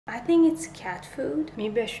I think it's cat food.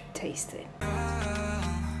 Maybe I should taste it.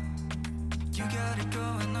 You got it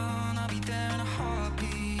going on, I'll be there in a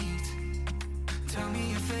heartbeat. Tell me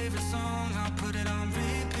your favorite song, I'll put it on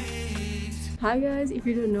repeat. Hi guys, if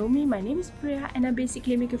you don't know me, my name is Pria and I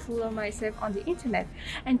basically make a fool of myself on the internet.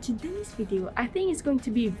 And today's video, I think is going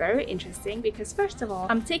to be very interesting because first of all,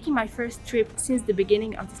 I'm taking my first trip since the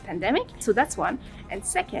beginning of this pandemic. So that's one. And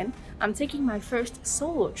second, I'm taking my first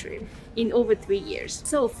solo trip in over 3 years.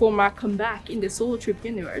 So for my comeback in the solo trip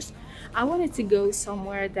universe, I wanted to go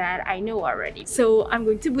somewhere that I know already. So I'm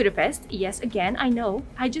going to Budapest. Yes, again, I know.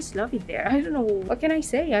 I just love it there. I don't know. What can I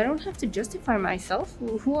say? I don't have to justify myself.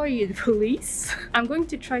 Who are you, the police? I'm going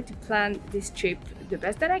to try to plan this trip the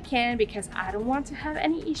best that I can because I don't want to have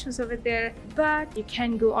any issues over there. But you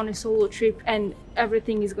can go on a solo trip and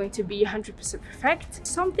everything is going to be 100% perfect.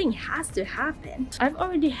 Something has to happen. I've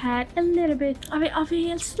already had a little bit of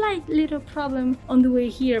a slight little problem on the way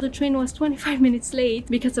here. The train was 25 minutes late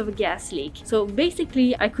because of a gas leak. So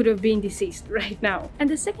basically I could have been deceased right now. And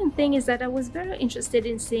the second thing is that I was very interested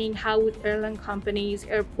in seeing how would airline companies,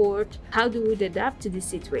 airport, how they would adapt to this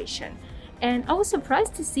situation. And I was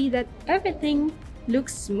surprised to see that everything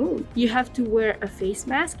looks smooth. You have to wear a face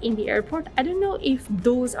mask in the airport. I don't know if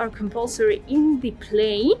those are compulsory in the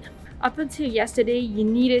plane. Up until yesterday, you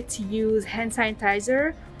needed to use hand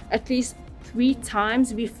sanitizer at least 3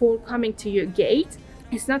 times before coming to your gate.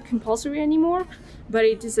 It's not compulsory anymore, but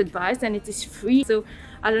it is advised and it is free. So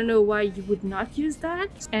I don't know why you would not use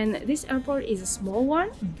that. And this airport is a small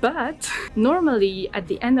one, but normally at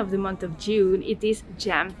the end of the month of June, it is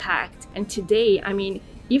jam-packed. And today, I mean,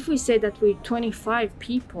 if we say that we're 25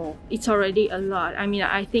 people, it's already a lot. I mean,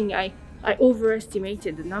 I think I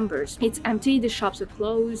overestimated the numbers. It's empty, the shops are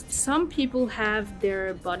closed. Some people have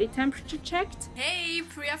their body temperature checked. Hey,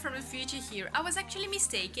 Pria from the future here. I was actually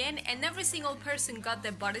mistaken and every single person got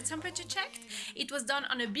their body temperature checked. It was done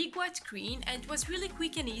on a big white screen and it was really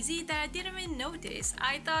quick and easy that I didn't even notice.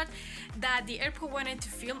 I thought that the airport wanted to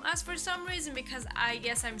film us for some reason because I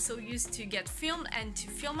guess I'm so used to get filmed and to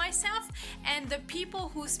film myself, and the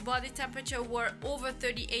people whose body temperature were over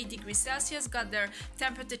 38 degrees Celsius got their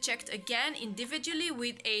temperature checked again individually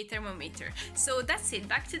with a thermometer. So that's it,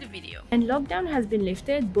 back to the video. And lockdown has been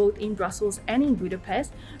lifted both in Brussels and in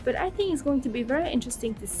Budapest, but I think it's going to be very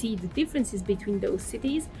interesting to see the differences between those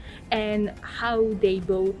cities and how they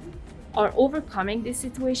both are overcoming this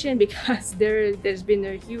situation, because there's been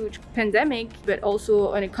a huge pandemic but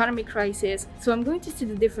also an economic crisis. So I'm going to see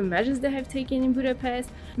the different measures they have taken in Budapest.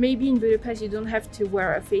 Maybe in Budapest you don't have to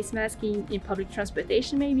wear a face mask in public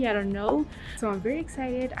transportation, maybe, I don't know. So I'm very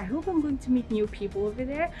excited. I hope I'm going to meet new people over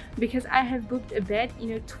there because I have booked a bed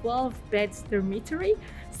in a 12 beds dormitory,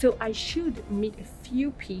 so I should meet a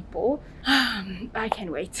few people. I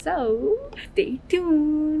can't wait. So stay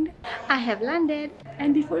tuned. I have landed,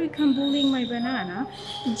 and before you come bullying my banana,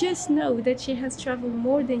 just know that she has traveled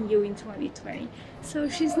more than you in 2020. So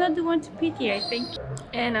she's not the one to pity, I think.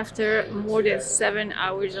 And after more than 7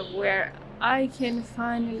 hours of wear, I can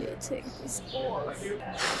finally take this off.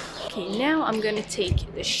 Okay, now I'm gonna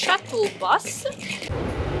take the shuttle bus.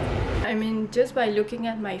 I mean, just by looking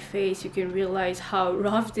at my face, you can realize how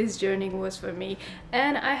rough this journey was for me.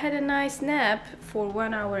 And I had a nice nap for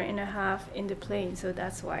 1.5 hours in the plane, so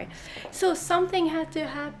that's why. So something had to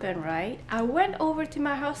happen, right? I went over to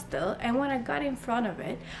my hostel, and when I got in front of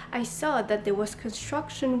it, I saw that there was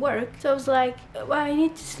construction work. So I was like, well, I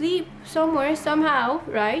need to sleep somewhere, somehow,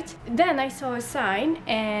 right? Then I saw a sign,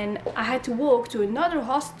 and I had to walk to another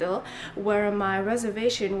hostel where my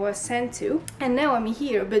reservation was sent to. And now I'm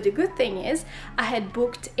here, but the good thing is I had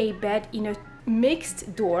booked a bed in a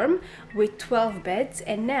mixed dorm with 12 beds,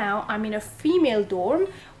 and now I'm in a female dorm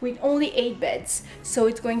with only 8 beds, so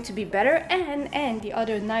it's going to be better. And the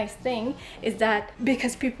other nice thing is that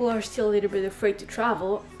because people are still a little bit afraid to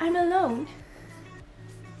travel, I'm alone,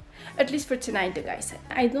 at least for tonight, the guy said.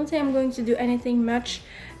 I don't think I'm going to do anything much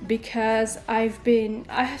because I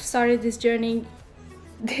have started this journey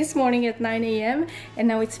this morning at 9 a.m. and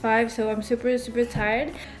now it's 5, so I'm super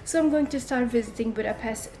tired. So I'm going to start visiting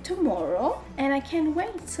Budapest tomorrow and I can't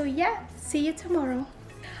wait. So yeah, see you tomorrow.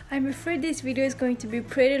 I'm afraid this video is going to be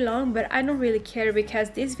pretty long, but I don't really care because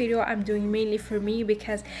this video I'm doing mainly for me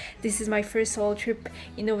because this is my first solo trip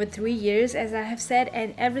in over 3 years, as I have said,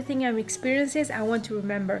 and everything I'm experiencing I want to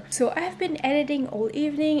remember. So I have been editing all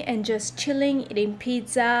evening and just chilling, eating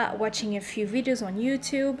pizza, watching a few videos on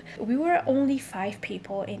YouTube. We were only 5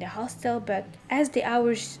 people in the hostel, but as the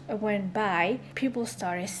hours went by, people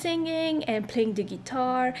started singing and playing the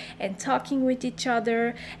guitar and talking with each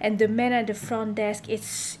other, and the man at the front desk,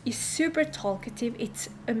 is super talkative. It's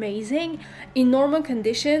amazing. In normal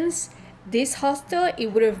conditions, this hostel,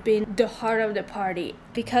 it would have been the heart of the party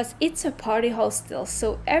because it's a party hostel.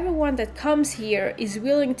 So everyone that comes here is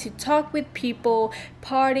willing to talk with people,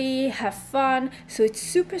 party, have fun. So it's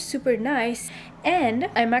super, super nice. And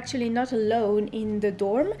I'm actually not alone in the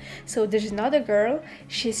dorm. So there's another girl.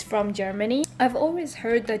 She's from Germany. I've always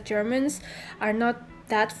heard that Germans are not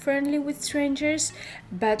that friendly with strangers,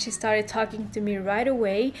 but she started talking to me right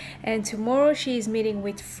away. And tomorrow she is meeting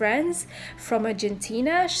with friends from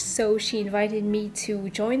Argentina, so she invited me to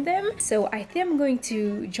join them. So I think I'm going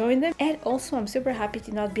to join them. And also I'm super happy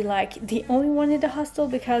to not be like the only one in the hostel,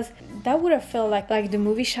 because that would have felt like the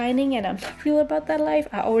movie Shining, and I'm not real about that life.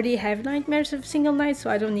 I already have nightmares of single nights, so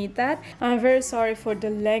I don't need that. I'm very sorry for the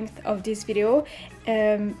length of this video,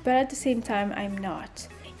 but at the same time I'm not.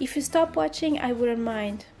 If you stop watching, I wouldn't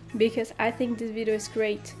mind, because I think this video is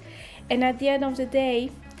great. And at the end of the day,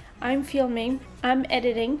 I'm filming, I'm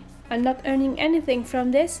editing, I'm not earning anything from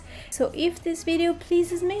this. So if this video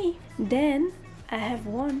pleases me, then I have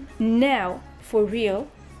won. Now, for real,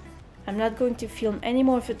 I'm not going to film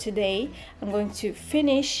anymore for today. I'm going to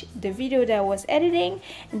finish the video that I was editing,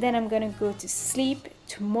 and then I'm gonna go to sleep.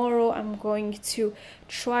 Tomorrow I'm going to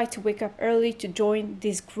try to wake up early to join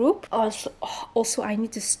this group. Also I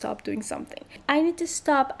need to stop doing something. I need to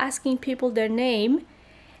stop asking people their name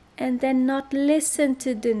and then not listen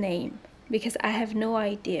to the name, because I have no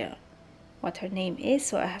idea what her name is,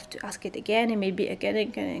 so I have to ask it again and maybe again and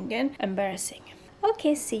again and again. Embarrassing.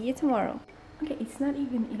 Okay, see you tomorrow. Okay, it's not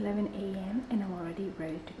even 11 a.m. and I'm already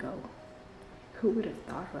ready to go. Who would have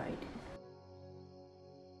thought, right?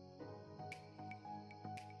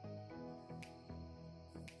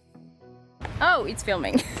 Oh, it's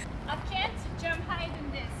filming. I can't jump higher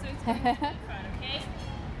than this, so it's going to be in front, okay?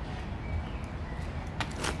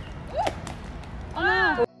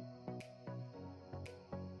 Oh!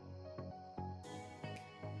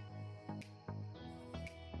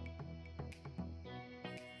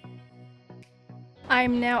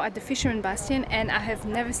 I'm now at the Fisherman Bastion, and I have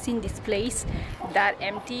never seen this place that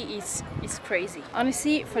empty. It's crazy.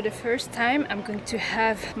 Honestly, for the first time, I'm going to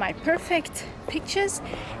have my perfect pictures,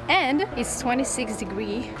 and it's 26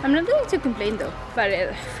 degrees. I'm not going to complain though, but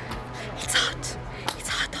it's hot. It's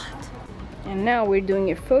hot, hot. And now we're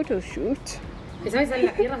doing a photo shoot.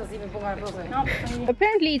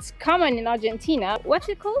 Apparently it's common in Argentina. What's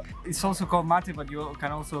it called? It's also called mate, but you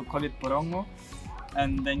can also call it porongo.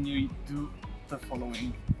 And then you do the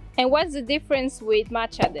following. And what's the difference with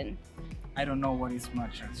matcha then? I don't know what is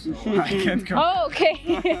matcha, so I can't go. Oh,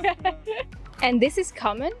 okay. And this is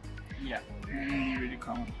common? Yeah, really, really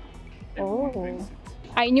common. Oh. Everyone drinks it.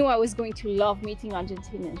 I knew I was going to love meeting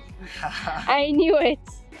Argentinians. I knew it.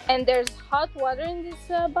 And there's hot water in this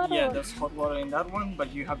bottle? Yeah, there's hot water in that one,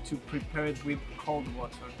 but you have to prepare it with cold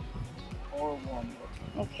water or warm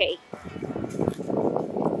water. Okay.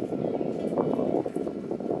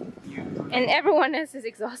 And everyone else is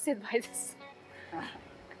exhausted by this.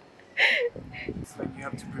 It's like you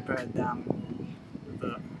have to prepare a dam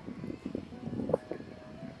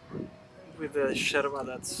with the yerba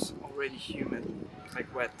that's already humid,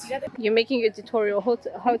 like wet. You're making a tutorial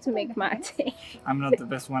how to make mate. I'm not the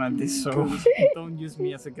best one at this, so don't use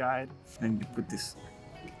me as a guide. Then you put this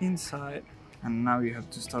inside, and now you have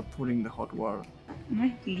to start putting the hot water.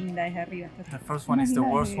 The first one is the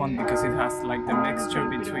worst one because it has like the mixture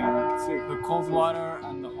between the cold water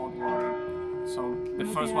and the hot water. So the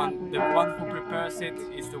first one, the one who prepares it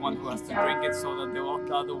is the one who has to drink it, so that the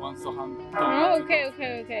other ones don't Oh, okay,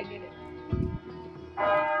 I get it.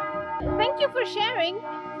 Thank you for sharing.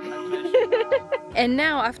 And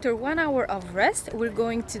now, after 1 hour of rest, we're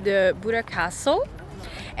going to the Buda Castle.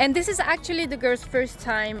 And this is actually the girl's first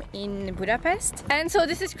time in Budapest. And so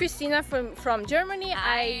this is Christina from Germany.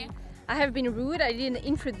 I have been rude, I didn't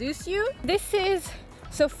introduce you. This is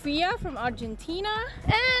Sofia from Argentina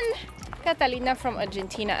and Catalina from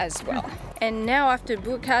Argentina as well. And now after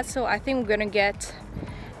Buda Castle, I think we're gonna get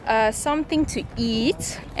something to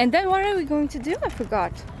eat. And then what are we going to do? I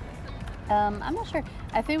forgot. I'm not sure.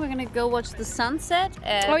 I think we're gonna go watch the sunset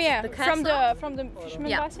at the castle. from the Fisherman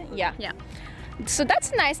Bastion? Yeah. So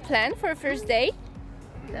that's a nice plan for a first day.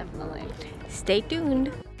 Definitely. Stay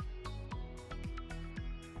tuned.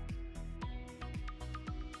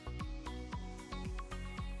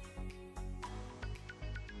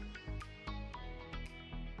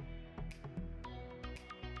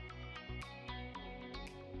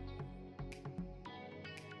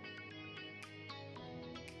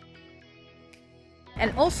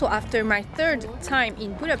 And also after my third time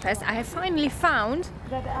in Budapest, I have finally found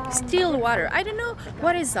still water. I don't know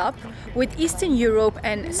what is up with Eastern Europe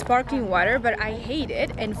and sparkling water, but I hate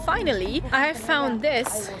it. And finally I have found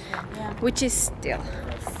this, which is still,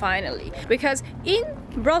 finally, because in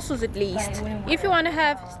Brussels at least, if you want to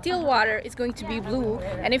have still water, it's going to be blue,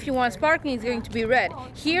 and if you want sparkling, it's going to be red.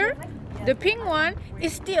 Here the pink one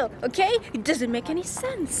is still, okay? It doesn't make any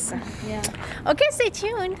sense. Yeah. Okay, stay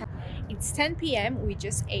tuned. It's 10 p.m. we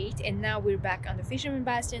just ate, and now we're back on the Fisherman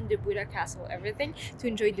Bastion, the Buda Castle, everything, to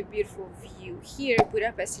enjoy the beautiful view. Here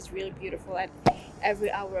Budapest is really beautiful at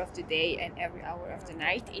every hour of the day and every hour of the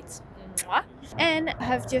night. It's mwah. And I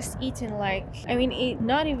have just eaten like, I mean,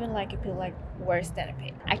 not even like a pig, like worse than a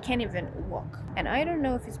pig. I can't even walk, and I don't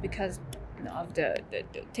know if it's because of the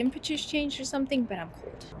temperatures changed or something, but I'm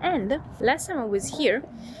cold. And last time I was here,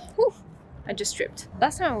 whew, I just tripped.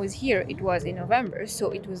 Last time I was here, it was in November, so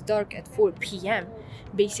it was dark at 4 p.m.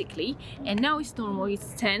 basically, and now it's normal,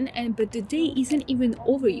 it's 10, but the day isn't even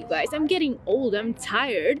over, you guys. I'm getting old, I'm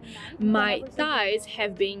tired. My thighs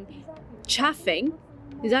have been chafing.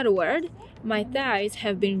 Is that a word? My thighs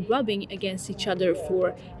have been rubbing against each other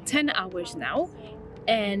for 10 hours now.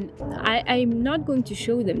 And I'm not going to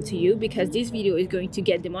show them to you because this video is going to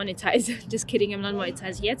get demonetized. Just kidding, I'm not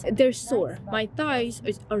monetized yet. They're sore. My thighs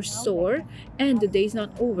are sore, and the day's not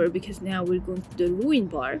over because now we're going to the ruin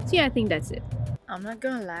bar. So yeah, I think that's it. I'm not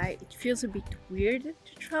gonna lie, it feels a bit weird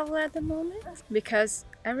to travel at the moment because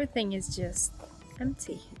everything is just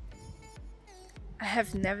empty. I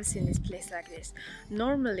have never seen this place like this.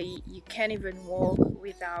 Normally, you can't even walk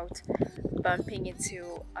without bumping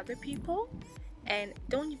into other people. And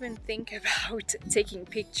don't even think about taking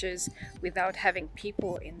pictures without having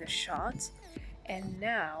people in the shot. And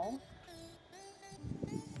now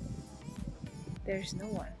there's no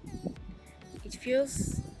one. It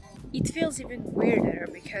feels even weirder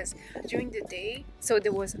because during the day, so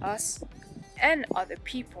there was us and other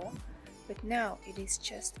people, but now it is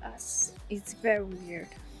just us. It's very weird.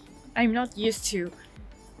 I'm not used to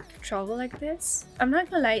travel like this. I'm not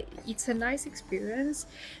gonna lie, it's a nice experience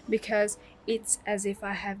because it's as if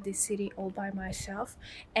I have this city all by myself,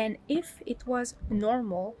 and if it was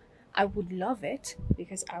normal I would love it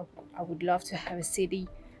because I would love to have a city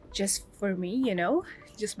just for me, you know,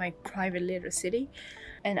 just my private little city.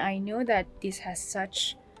 And I know that this has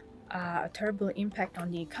such a terrible impact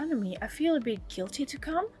on the economy. I feel a bit guilty to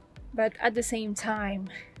come, but at the same time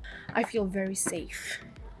I feel very safe.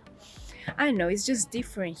 I don't know, it's just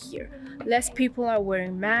different here. Less people are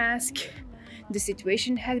wearing masks. The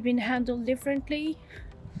situation has been handled differently.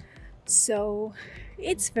 So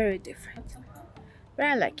it's very different. But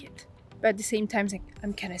I like it. But at the same time,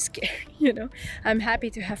 I'm kind of scared, you know? I'm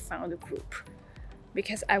happy to have found a group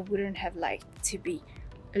because I wouldn't have liked to be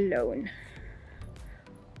alone.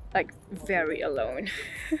 Like, very alone.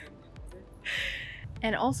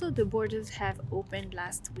 And also the borders have opened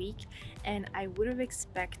last week, and I would have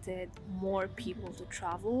expected more people to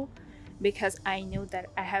travel because I know that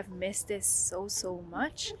I have missed this so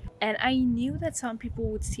much, and I knew that some people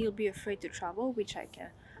would still be afraid to travel, which I can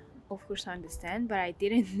of course understand, but I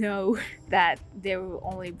didn't know that there will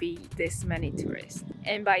only be this many tourists,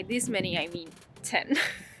 and by this many I mean 10.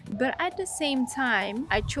 But at the same time,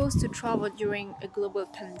 I chose to travel during a global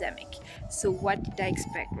pandemic. So what did I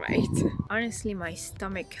expect, right? Honestly, my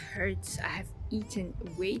stomach hurts. I have eaten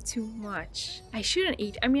way too much. I shouldn't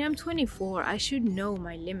eat. I mean, I'm 24. I should know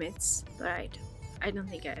my limits, but I don't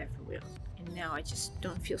think I ever will. And now I just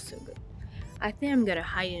don't feel so good. I think I'm gonna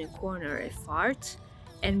hide in a corner and fart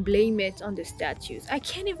and blame it on the statues. I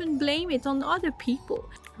can't even blame it on other people.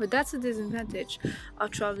 But that's a disadvantage of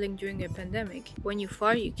traveling during a pandemic. When you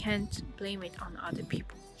fart, you can't blame it on other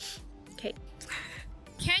people. Okay.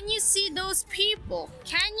 Can you see those people?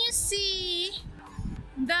 Can you see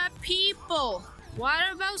the people? What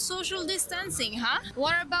about social distancing, huh?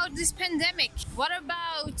 What about this pandemic? What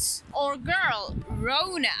about our girl,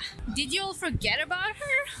 Rona? Did you all forget about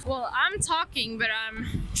her? Well, I'm talking, but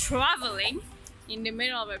I'm traveling in the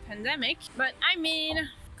middle of a pandemic. But I mean,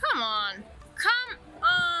 come on.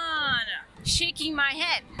 Shaking my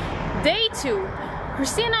head. Day 2.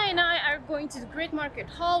 Christina and I are going to the Great Market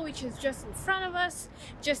Hall, which is just in front of us,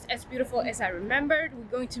 just as beautiful as I remembered.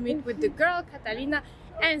 We're going to meet with the girl, Catalina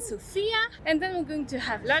and Sofia, and then we're going to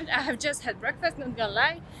have lunch. I have just had breakfast, not gonna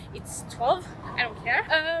lie. It's 12, I don't care.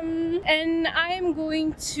 And I am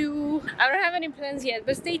going to... I don't have any plans yet,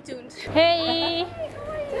 but stay tuned. Hey!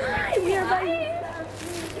 Hi, we are by...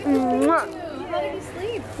 How did you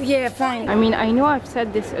sleep? Yeah, fine. I mean, I know I've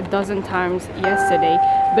said this a dozen times yesterday,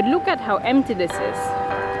 but look at how empty this is.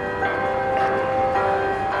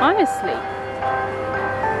 Honestly.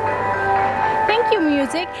 Thank you,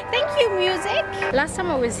 music. Thank you, music. Last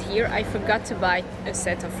time I was here, I forgot to buy a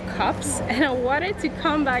set of cups, and I wanted to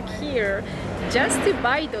come back here just to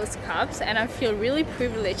buy those cups, and I feel really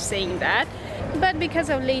privileged saying that. But because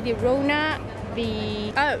of Lady Rona,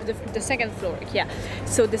 the second floor, yeah.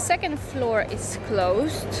 So the second floor is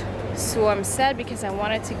closed. So I'm sad because I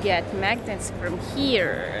wanted to get magnets from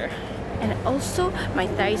here. And also, my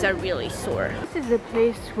thighs are really sore. This is the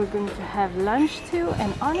place we're going to have lunch to,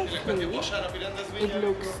 and honestly, it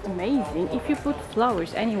looks amazing. If you put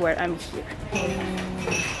flowers anywhere, I'm here.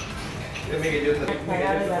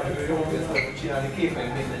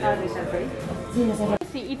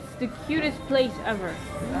 See, it's the cutest place ever.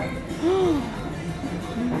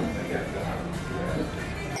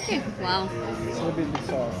 Wow. It's a bit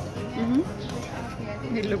bizarre.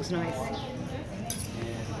 It looks nice.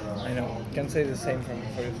 I know. Can't say the same for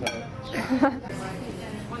yourself.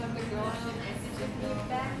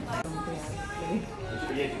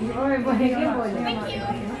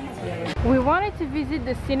 We wanted to visit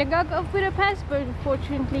the synagogue of Budapest, but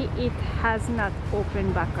unfortunately it has not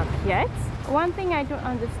opened back up yet. One thing I don't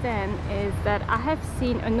understand is that I have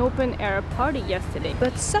seen an open air party yesterday,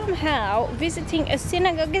 but somehow visiting a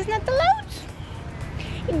synagogue is not allowed.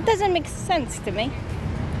 It doesn't make sense to me.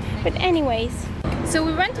 But anyways, so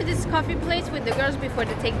we went to this coffee place with the girls before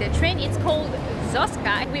they take the train. It's called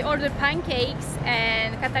Zoska. We ordered pancakes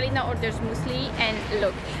and Catalina orders muesli, and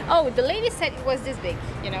look. Oh, the lady said it was this big,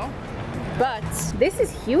 you know. But this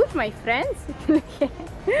is huge, my friends.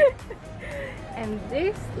 And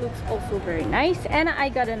this looks also very nice. And I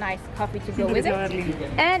got a nice coffee to go with it.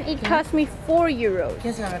 And it cost me 4 euros.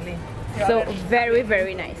 So very,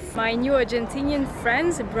 very nice. My new Argentinian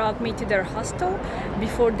friends brought me to their hostel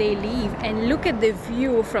before they leave, and look at the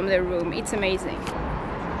view from their room. It's amazing.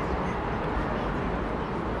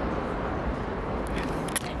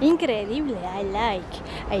 Incredible, I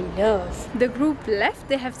love. The group left,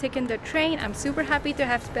 they have taken the train. I'm super happy to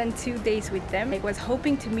have spent 2 days with them. I was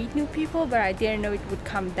hoping to meet new people, but I didn't know it would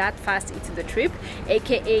come that fast into the trip,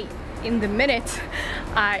 aka in the minute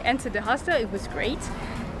I entered the hostel. It was great.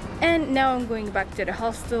 And now I'm going back to the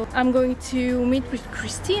hostel. I'm going to meet with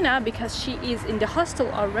Christina because she is in the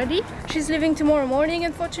hostel already. She's leaving tomorrow morning,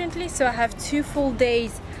 unfortunately, so I have 2 full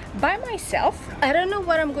days by myself. I don't know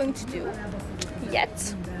what I'm going to do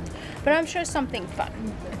yet, but I'm sure something fun.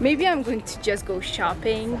 Maybe I'm going to just go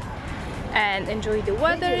shopping and enjoy the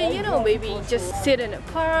weather, you know, maybe just sit in a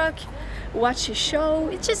park, watch a show.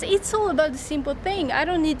 It's all about the simple thing. I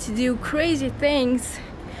don't need to do crazy things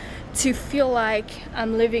to feel like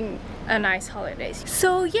I'm living a nice holiday.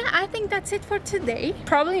 So yeah, I think that's it for today.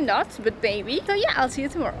 Probably not, but maybe. So yeah, I'll see you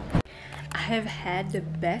tomorrow. I have had the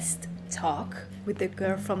best talk with the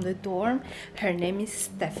girl from the dorm. Her name is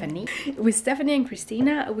Stephanie. With Stephanie and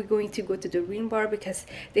Christina, we're going to go to the Green Bar because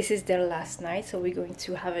this is their last night. So we're going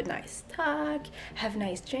to have a nice talk, have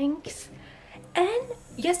nice drinks. And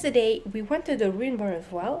yesterday we went to the Green Bar as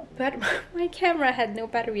well, but my camera had no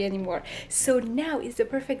battery anymore. So now is the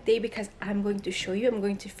perfect day because I'm going to show you, I'm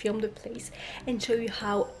going to film the place and show you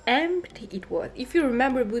how empty it was. If you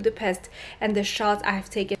remember Budapest and the shots I have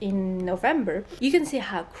taken in November, you can see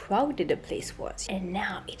how crowded the place was. And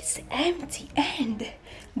now it's empty, and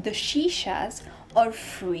the shishas are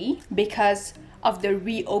free because of the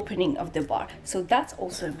reopening of the bar. So that's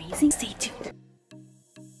also amazing. Stay tuned.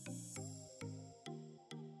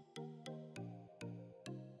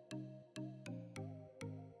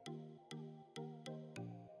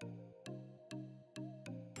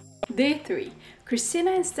 Day 3.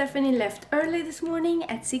 Christina and Stephanie left early this morning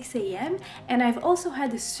at 6 AM, and I've also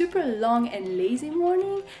had a super long and lazy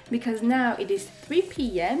morning because now it is 3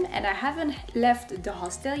 PM and I haven't left the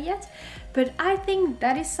hostel yet. But I think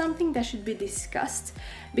that is something that should be discussed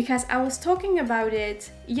because I was talking about it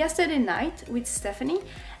yesterday night with Stephanie,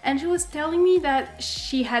 and she was telling me that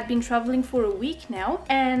she had been traveling for a week now,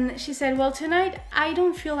 and she said, well, tonight I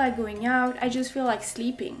don't feel like going out, I just feel like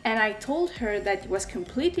sleeping. And I told her that it was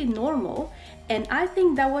completely normal, and I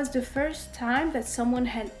think that was the first time that someone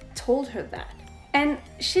had told her that. And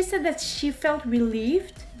she said that she felt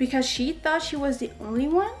relieved because she thought she was the only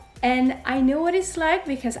one. And I know what it's like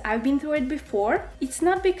because I've been through it before. It's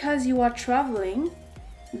not because you are traveling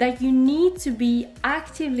that you need to be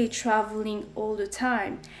actively traveling all the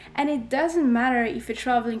time. And it doesn't matter if you're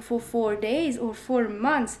traveling for 4 days or 4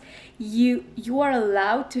 months, you are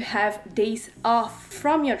allowed to have days off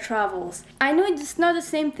from your travels. I know it's not the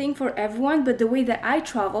same thing for everyone, but the way that I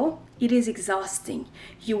travel, it is exhausting.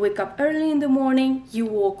 You wake up early in the morning, you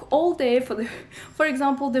walk all day. For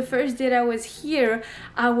example, the first day that I was here,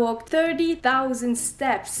 I walked 30,000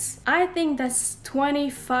 steps. I think that's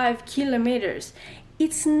 25 kilometers.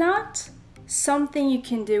 It's not something you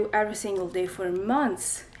can do every single day for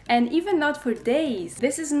months, and even not for days.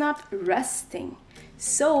 This is not resting.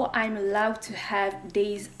 So I'm allowed to have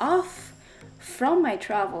days off from my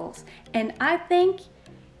travels, and I think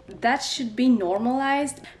that should be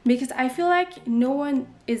normalized, because I feel like no one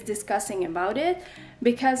is discussing about it.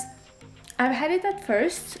 Because I've had it at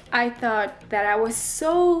first, I thought that I was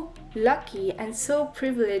so lucky and so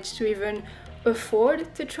privileged to even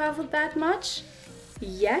afford to travel that much,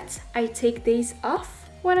 yet I take days off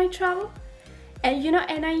when I travel. And you know,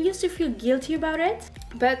 and I used to feel guilty about it,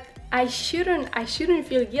 but I shouldn't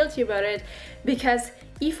feel guilty about it, because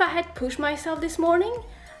if I had pushed myself this morning,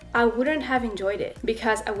 I wouldn't have enjoyed it,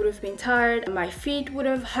 because I would have been tired, my feet would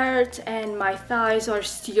have hurt, and my thighs are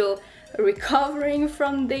still recovering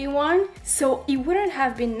from day one. So it wouldn't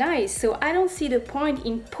have been nice. So I don't see the point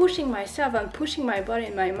in pushing myself and pushing my body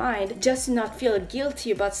and my mind just to not feel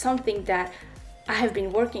guilty about something that I have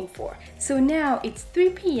been working for. So now it's 3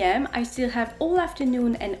 p.m. I still have all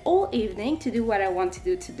afternoon and all evening to do what I want to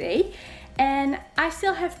do today. And I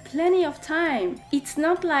still have plenty of time. It's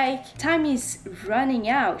not like time is running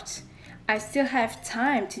out. I still have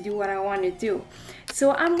time to do what I want to do.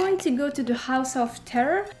 So I'm going to go to the House of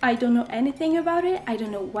Terror. I don't know anything about it. I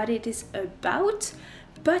don't know what it is about,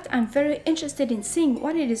 but I'm very interested in seeing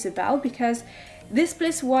what it is about, because this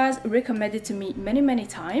place was recommended to me many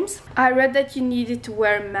times. I read that you needed to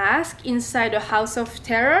wear a mask inside the House of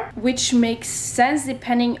Terror, which makes sense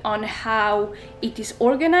depending on how it is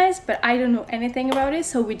organized, but I don't know anything about it,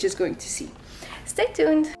 so we're just going to see. Stay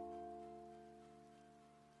tuned!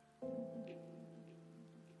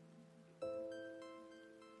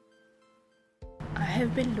 I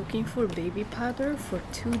have been looking for baby powder for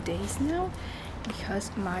 2 days now,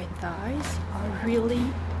 because my thighs are really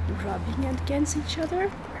rubbing against each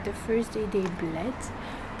other. The first day they bled,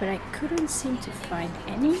 but I couldn't seem to find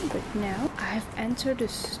any. But now I have entered a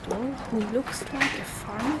store who looks like a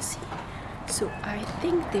pharmacy, so I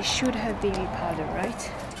think they should have baby powder,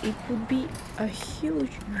 right? It would be a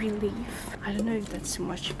huge relief. I don't know if that's too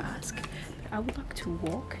much to ask, but I would like to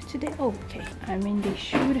walk today. Oh, okay. I mean, they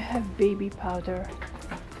should have baby powder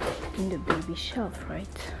in the baby shelf,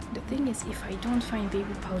 right? The thing is, if I don't find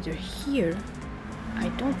baby powder here, I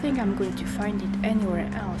don't think I'm going to find it anywhere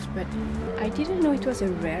else. But I didn't know it was a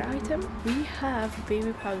rare item. We have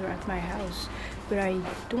baby powder at my house, but I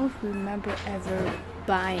don't remember ever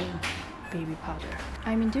buying baby powder.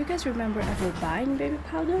 I mean, do you guys remember ever buying baby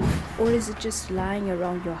powder? Or is it just lying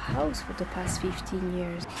around your house for the past 15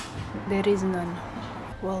 years? There is none.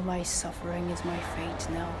 Well, my suffering is my fate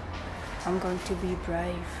now. I'm going to be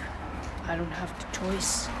brave. I don't have the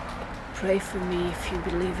choice. Pray for me if you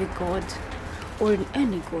believe in God, or in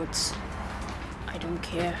any gods. I don't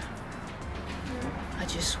care. I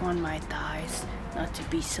just want my thighs not to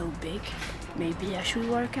be so big. Maybe I should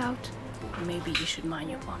work out. Maybe you should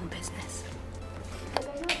mind your own business.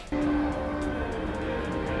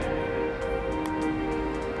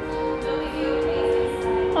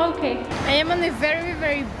 Okay, I am on a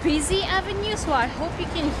very busy avenue, so I hope you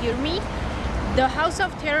can hear me. The House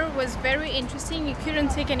of Terror was very interesting. You couldn't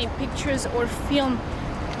take any pictures or film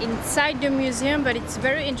inside the museum, but it's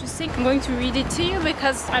very interesting. I'm going to read it to you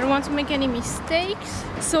because I don't want to make any mistakes.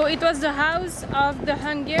 So it was the house of the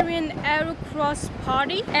Hungarian Aerocross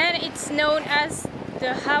Party, and it's known as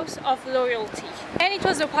the House of Loyalty. And it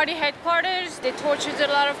was the party headquarters. They tortured a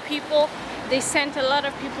lot of people. They sent a lot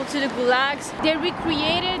of people to the gulags. They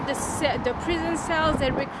recreated the prison cells.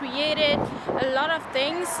 They recreated a lot of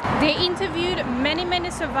things. They interviewed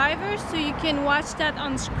many survivors, so you can watch that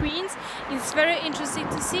on screens. It's very interesting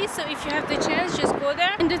to see, so if you have the chance, just go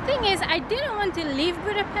there. And the thing is, I didn't want to leave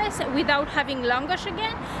Budapest without having langos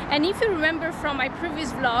again. And if you remember from my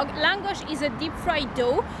previous vlog, langos is a deep fried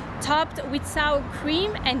dough topped with sour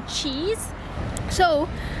cream and cheese. So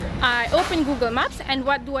I opened Google Maps, and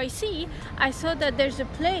what do I see? I saw that there's a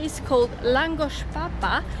place called Langos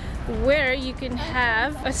Papa where you can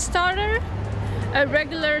have a starter, a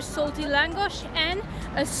regular salty langos, and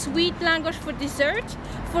a sweet langos for dessert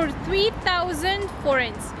for 3,000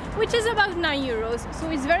 forints, which is about 9 euros. So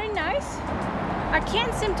it's very nice. I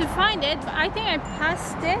can't seem to find it, but I think I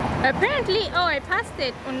passed it. Apparently, oh, I passed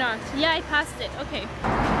it or not? Yeah, I passed it. Okay.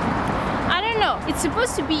 I don't know. It's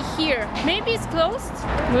supposed to be here. Maybe it's closed.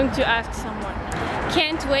 I'm going to ask someone.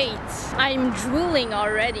 Can't wait. I'm drooling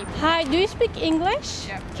already. Hi, do you speak English?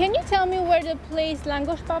 Yeah. Can you tell me where the place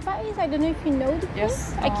Langos Papa is? I don't know if you know the place.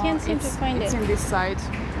 Yes. I can't seem to find it's it. in this side.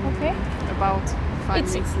 Okay. About 5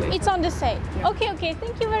 minutes later. It's on the side. Yeah. Okay,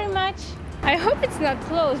 thank you very much. I hope it's not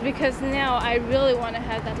closed because now I really want to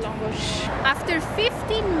have that langos. After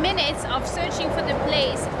 15 minutes of searching for the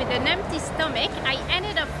place with an empty stomach, I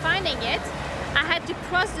ended up finding it. I had to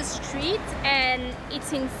cross the street and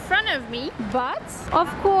it's in front of me, but of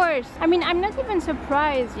course, I mean, I'm not even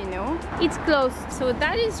surprised, you know, it's closed. So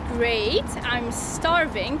that is great. I'm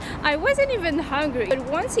starving. I wasn't even hungry, but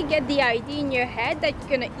once you get the idea in your head that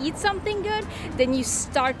you're gonna eat something good, then you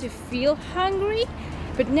start to feel hungry.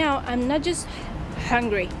 But now I'm not just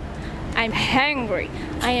hungry, I'm hangry.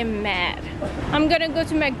 I am mad. I'm gonna go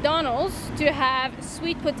to McDonald's to have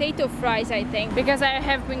sweet potato fries, I think, because I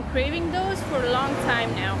have been craving those for a long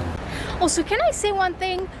time now. Also, can I say one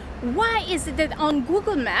thing? Why is it that on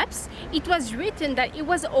Google Maps it was written that it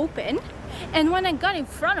was open, and when I got in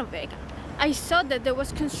front of it I saw that there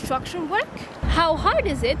was construction work? How hard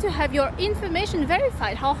is it to have your information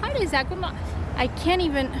verified? How hard is that? I can't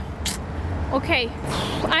even... Okay,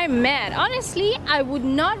 I'm mad. Honestly, I would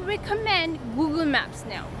not recommend Google Maps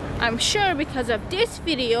now. I'm sure because of this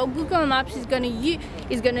video, Google Maps is gonna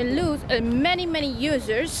lose many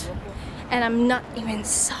users, and I'm not even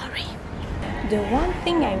sorry. The one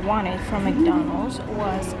thing I wanted from McDonald's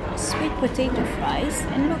was sweet potato fries,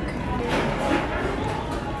 and look.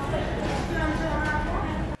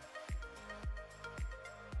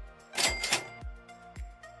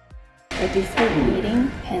 But before eating,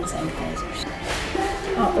 hand sanitizers.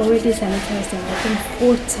 I already sanitized them, I think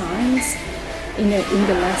 4 times in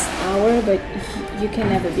the last hour, but you can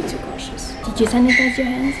never be too cautious. Did you sanitize your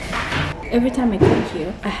hands? Every time I come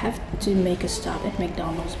here, I have to make a stop at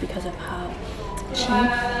McDonald's because of how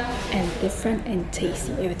cheap and different and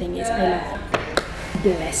tasty everything is. I love it.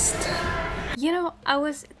 Blessed. You know, I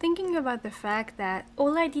was thinking about the fact that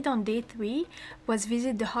all I did on day 3 was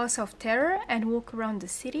visit the House of Terror and walk around the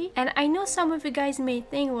city. And I know some of you guys may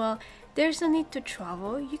think, well, there's no need to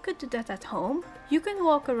travel. You could do that at home. You can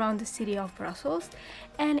walk around the city of Brussels.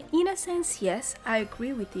 And in a sense, yes, I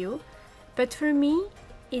agree with you. But for me,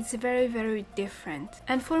 it's very different.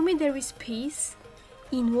 And for me, there is peace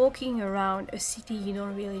in walking around a city you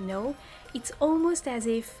don't really know. It's almost as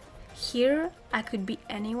if here I could be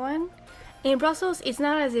anyone. In Brussels, it's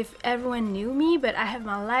not as if everyone knew me, but I have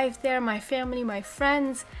my life there, my family, my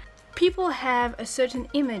friends. People have a certain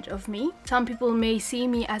image of me. Some people may see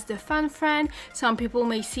me as the fun friend. Some people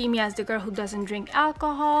may see me as the girl who doesn't drink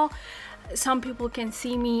alcohol. Some people can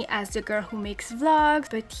see me as the girl who makes vlogs.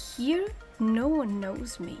 But here, no one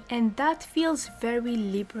knows me. And that feels very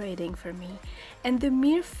liberating for me. And the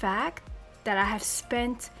mere fact that I have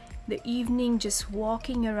spent the evening just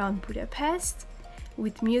walking around Budapest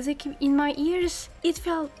with music in my ears, it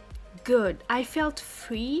felt good. I felt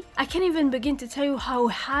free. I can't even begin to tell you how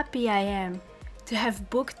happy I am to have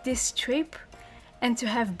booked this trip and to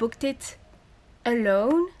have booked it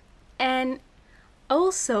alone. And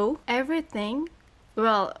also everything,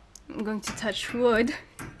 well, I'm going to touch wood,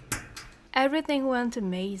 everything went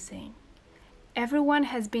amazing. Everyone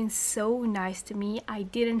has been so nice to me. I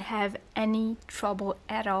didn't have any trouble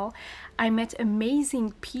at all. I met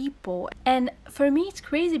amazing people. And for me, it's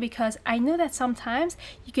crazy because I know that sometimes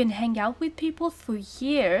you can hang out with people for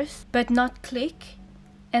years but not click.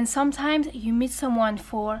 And sometimes you meet someone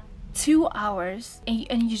for 2 hours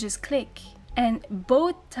and you just click. And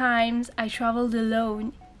both times I traveled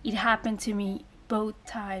alone, it happened to me. Both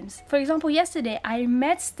times. For example, yesterday I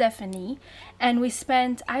met Stephanie and we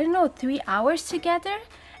spent, I don't know, 3 hours together,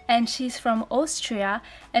 and she's from Austria,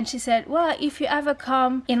 and she said, well, if you ever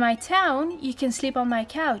come in my town, you can sleep on my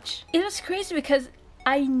couch. It was crazy because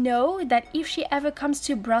I know that if she ever comes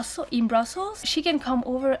to Brussels, she can come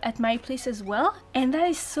over at my place as well. And that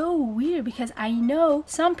is so weird because I know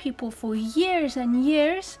some people for years and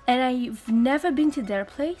years and I've never been to their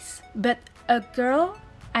place, but a girl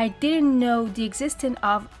I didn't know the existence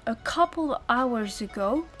of a couple of hours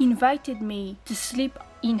ago invited me to sleep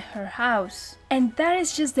in her house. And that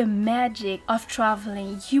is just the magic of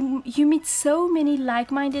traveling. You meet so many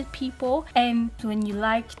like-minded people, and when you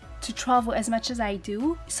like to travel as much as I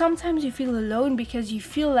do, sometimes you feel alone because you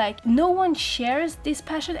feel like no one shares this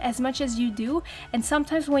passion as much as you do, and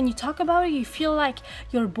sometimes when you talk about it you feel like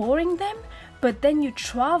you're boring them. But then you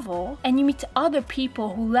travel and you meet other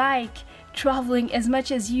people who like traveling as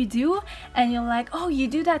much as you do, and you're like, oh, you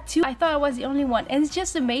do that too? I thought I was the only one. And it's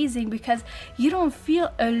just amazing because you don't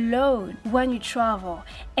feel alone when you travel.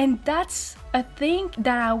 And that's a thing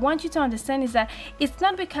that I want you to understand, is that it's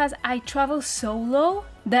not because I travel solo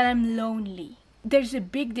that I'm lonely. There's a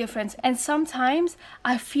big difference, and sometimes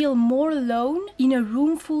I feel more alone in a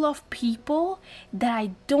room full of people that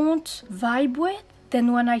I don't vibe with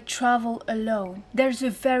than when I travel alone. There's a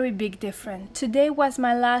very big difference. Today was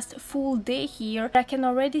my last full day here. I can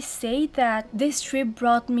already say that this trip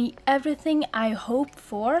brought me everything I hoped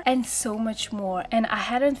for and so much more, and I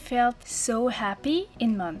hadn't felt so happy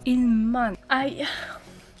in months. I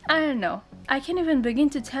don't know. I can't even begin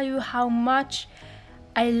to tell you how much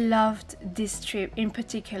I loved this trip in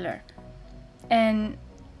particular, and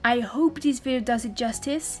I hope this video does it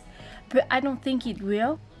justice, but I don't think it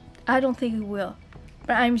will.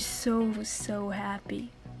 But I'm so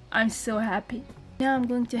happy. I'm so happy. Now I'm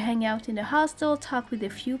going to hang out in the hostel, talk with a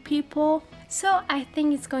few people. So I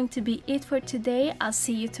think it's going to be it for today. I'll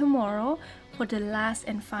see you tomorrow for the last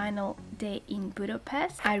and final day in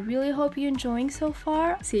Budapest. I really hope you're enjoying so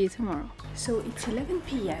far. See you tomorrow. So it's 11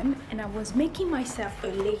 p.m. and I was making myself a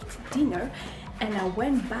late dinner, and I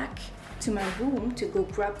went back to my room to go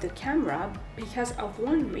grab the camera because of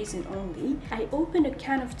one reason only. I opened a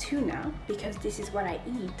can of tuna because this is what I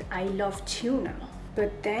eat. I love tuna.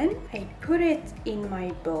 But then I put it in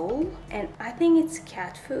my bowl, and I think it's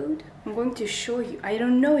cat food. I'm going to show you. I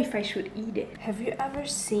don't know if I should eat it. Have you ever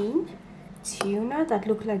seen tuna that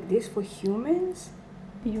look like this for humans?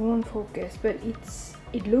 You won't focus, but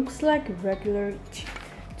it looks like regular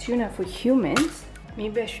tuna for humans.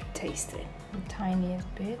 Maybe I should taste it the tiniest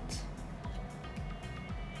bit.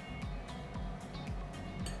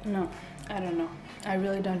 No, I don't know. I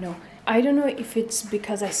really don't know. I don't know if it's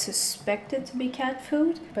because I suspect it to be cat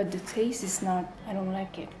food, but the taste is not, I don't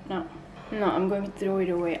like it. No, I'm going to throw it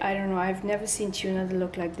away. I don't know. I've never seen tuna that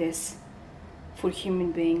look like this for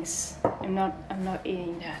human beings. I'm not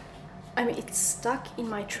eating that. I mean, it's stuck in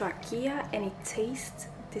my trachea and it tastes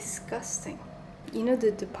disgusting. You know,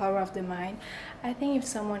 the power of the mind. I think if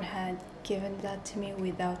someone had given that to me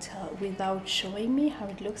without showing me how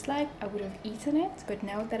it looks like, I would have eaten it. But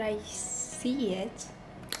now that I see it,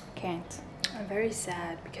 can't. I'm very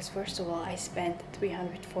sad because first of all I spent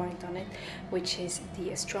 300 forint on it, which is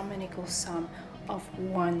the astronomical sum of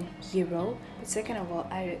 €1. But second of all,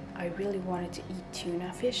 I really wanted to eat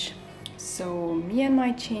tuna fish. So me and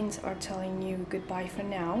my chains are telling you goodbye for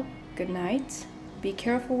now. Good night. Be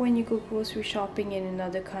careful when you go grocery shopping in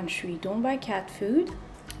another country. Don't buy cat food.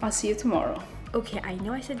 I'll see you tomorrow. Okay, I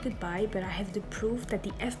know I said goodbye, but I have the proof that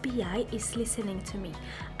the FBI is listening to me.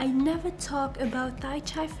 I never talk about Thai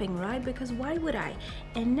chifing, right? Because why would I?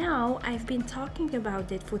 And now I've been talking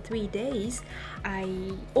about it for 3 days.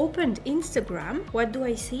 I opened Instagram. What do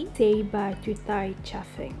I see? Say bye to Thai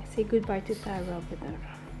chifing. Say goodbye to Thai Robiner.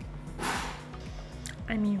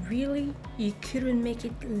 I mean, really? You couldn't make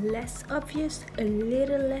it less obvious? A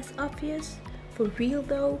little less obvious? For real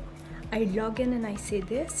though? I log in and I say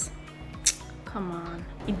this? Come on.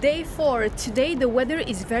 Day 4. Today the weather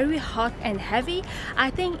is very hot and heavy. I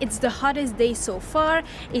think it's the hottest day so far.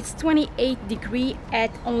 It's 28 degrees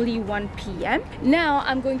at only 1 p.m. Now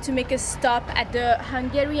I'm going to make a stop at the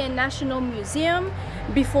Hungarian National Museum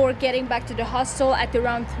before getting back to the hostel at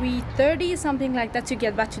around 3:30, something like that, to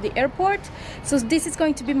get back to the airport. So this is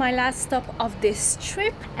going to be my last stop of this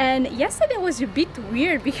trip. And yesterday was a bit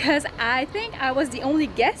weird because I think I was the only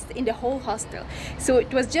guest in the whole hostel. So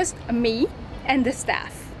it was just me and the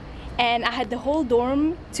staff, and I had the whole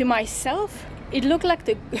dorm to myself. It looked like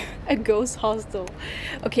a ghost hostel.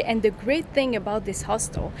 Okay, and the great thing about this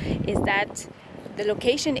hostel is that the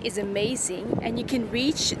location is amazing and you can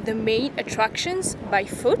reach the main attractions by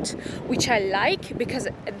foot, which I like because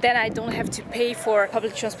then I don't have to pay for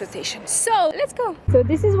public transportation. So let's go. So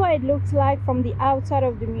this is what it looks like from the outside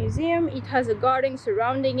of the museum. It has a garden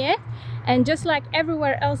surrounding it, and just like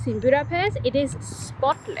everywhere else in Budapest, it is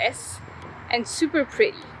spotless and super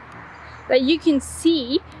pretty. That you can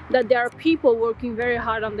see that there are people working very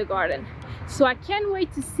hard on the garden. So I can't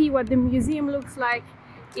wait to see what the museum looks like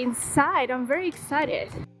inside. I'm very excited.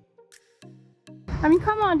 I mean,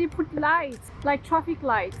 come on, they put lights, like traffic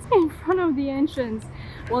lights, in front of the entrance.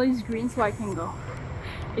 Well, it's green, so I can go.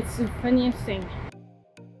 It's the funniest thing.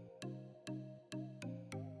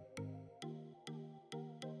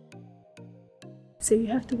 So you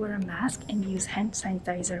have to wear a mask and use hand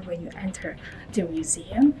sanitizer when you enter the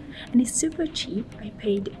museum, and it's super cheap. I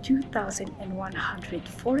paid 2,100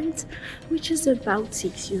 for it, which is about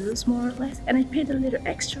 6 euros more or less, and I paid a little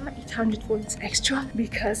extra, 800 forints extra,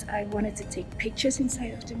 because I wanted to take pictures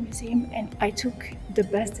inside of the museum, and I took the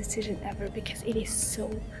best decision ever because it is so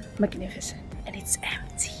magnificent and it's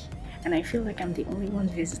empty. And I feel like I'm the only one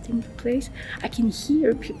visiting the place. I can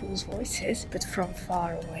hear people's voices, but from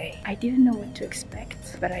far away. I didn't know what to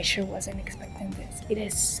expect, but I sure wasn't expecting this. It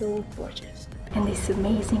is so gorgeous. And this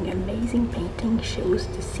amazing, amazing painting shows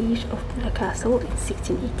the siege of the castle in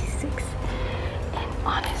 1686. And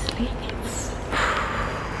honestly,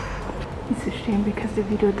 it's a shame because the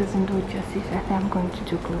video doesn't do it justice. I think I'm going to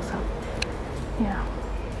do close up. Yeah.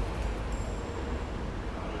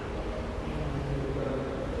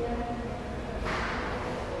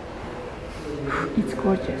 It's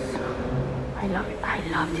gorgeous. I love it. I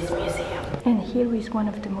love this museum. And here is one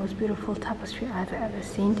of the most beautiful tapestry I've ever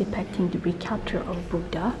seen, depicting the recapture of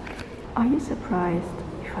Buddha. Are you surprised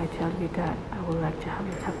if I tell you that I would like to have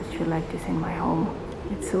a tapestry like this in my home?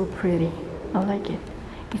 It's so pretty. I like it.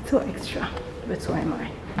 It's so extra, but so am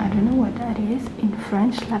I. I don't know what that is. In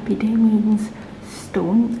French, lapide means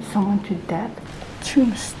stone someone to death.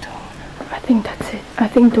 Tombstone. I think that's it. I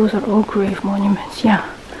think those are all grave monuments.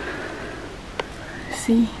 Yeah.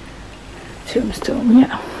 See? Tombstone,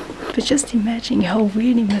 yeah. But just imagine how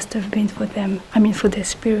weird it must have been for them. I mean, for their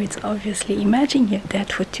spirits, obviously. Imagine you're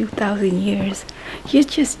dead for 2,000 years. You're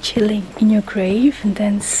just chilling in your grave, and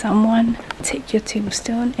then someone takes your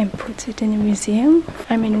tombstone and puts it in a museum.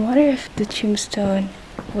 I mean, what if the tombstone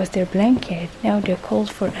was their blanket? Now they're cold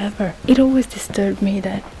forever. It always disturbed me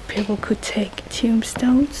that people could take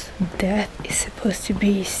tombstones. Death is supposed to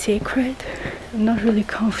be sacred. I'm not really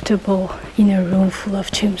comfortable in a room full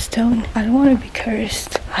of tombstone. I don't want to be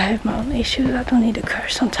cursed. I have my own issues. I don't need a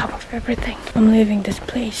curse on top of everything. I'm leaving this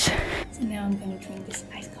place. So now I'm gonna drink this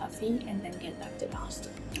iced coffee and then get back to the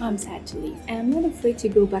hostel. I'm sad to leave. And I'm not afraid to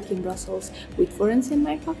go back in Brussels with forints in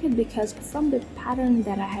my pocket, because from the pattern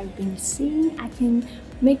that I have been seeing, I can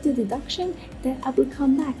make the deduction that I will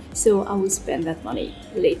come back. So I will spend that money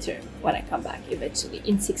later when I come back, eventually,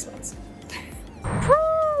 in 6 months.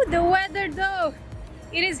 Whew, the weather though,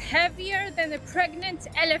 it is heavier than a pregnant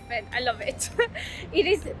elephant. I love it. It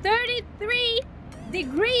is 33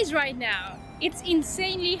 degrees right now. It's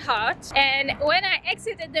insanely hot, and when I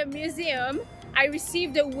exited the museum, I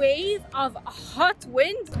received a wave of hot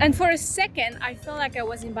wind, and for a second I felt like I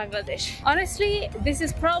was in Bangladesh. Honestly, this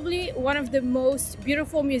is probably one of the most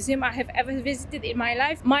beautiful museums I have ever visited in my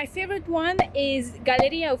life. My favorite one is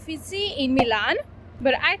Galleria Uffizi in Milan,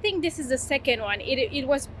 but I think this is the second one. It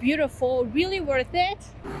was beautiful, really worth it,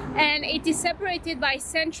 and it is separated by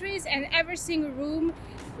centuries, and every single room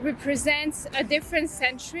represents a different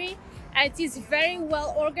century, and it is very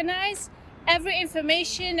well organized. Every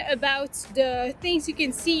information about the things you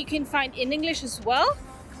can see, you can find in English as well,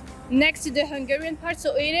 next to the Hungarian part,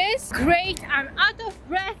 so it is great. I'm out of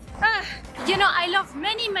breath. You know, I love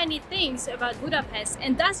many things about Budapest,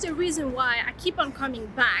 and that's the reason why I keep on coming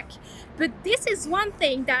back. But this is one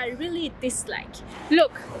thing that I really dislike.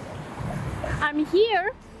 Look, I'm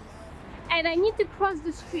here and I need to cross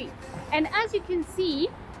the street, and as you can see,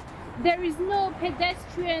 there is no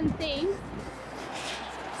pedestrian thing.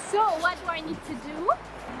 So what do I need to do?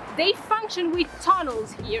 They function with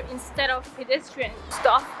tunnels here instead of pedestrian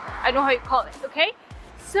stuff. I don't know how you call it, okay?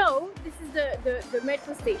 So this is the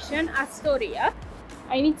metro station, Astoria.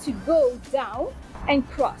 I need to go down and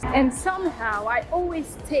cross. And somehow I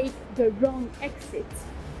always take the wrong exit.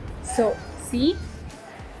 So see?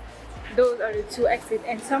 Those are the two exits,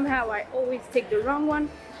 and somehow I always take the wrong one.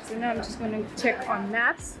 So now I'm just gonna check on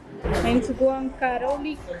maps. I need to go on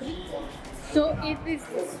Karoli. So it is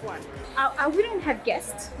this one. I wouldn't have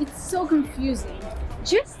guessed. It's so confusing.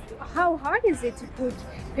 Just how hard is it to put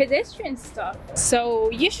pedestrian stuff?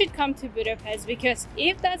 So you should come to Budapest, because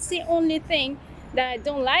if that's the only thing that I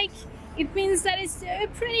don't like, it means that it's a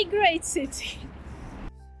pretty great city.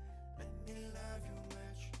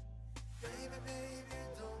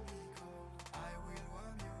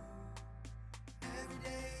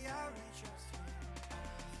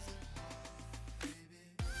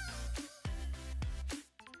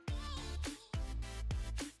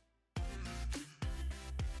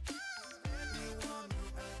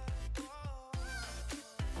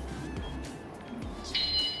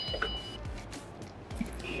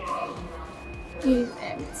 It is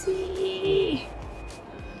empty.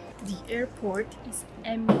 The airport is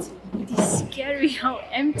empty. It is scary how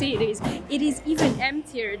empty it is. It is even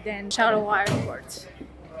emptier than Charleroi Airport.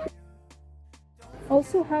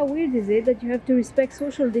 Also, how weird is it that you have to respect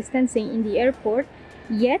social distancing in the airport,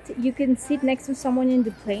 yet you can sit next to someone in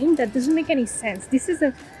the plane? That doesn't make any sense. This is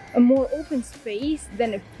a more open space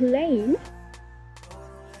than a plane.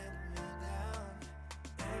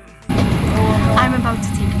 I'm about to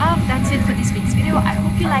take off. That's it for this week's video. I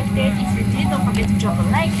hope you liked it. If you did, don't forget to drop a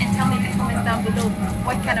like and tell me in the comments down below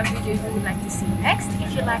what kind of video you would like to see next.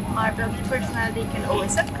 If you like my bubbly personality, you can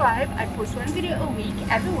always subscribe. I post one video a week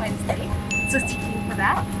every Wednesday, so stay tuned for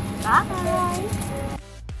that. Bye!